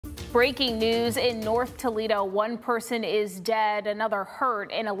Breaking news in North Toledo. One person is dead, another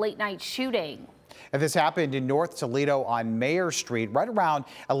hurt in a late night shooting. And this happened in North Toledo on Maher Street right around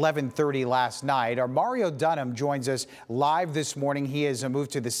 11:30 last night. Our Mario Dunham joins us live this morning. He has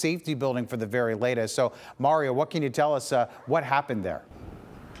moved to the safety building for the very latest. So, Mario, what can you tell us what happened there?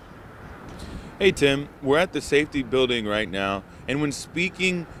 Hey, Tim, we're at the safety building right now. And when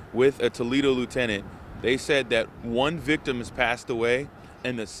speaking with a Toledo lieutenant, they said that one victim has passed away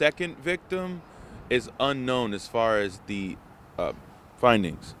and the second victim is unknown as far as the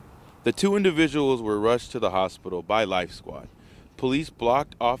findings. The two individuals were rushed to the hospital by Life Squad. Police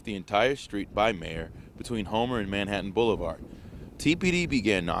blocked off the entire street by Maher between Homer and Manhattan Boulevard. TPD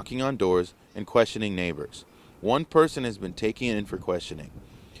began knocking on doors and questioning neighbors. One person has been taken in for questioning.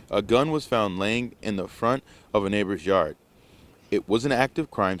 A gun was found laying in the front of a neighbor's yard. It was an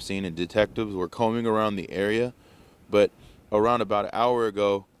active crime scene and detectives were combing around the area, but around about an hour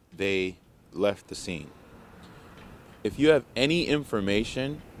ago, they left the scene. If you have any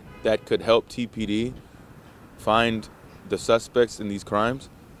information that could help TPD find the suspects in these crimes,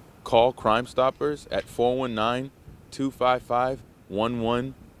 call Crime Stoppers at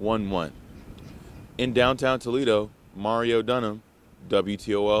 419-255-1111. In downtown Toledo, Mario Dunham,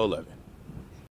 WTOL 11.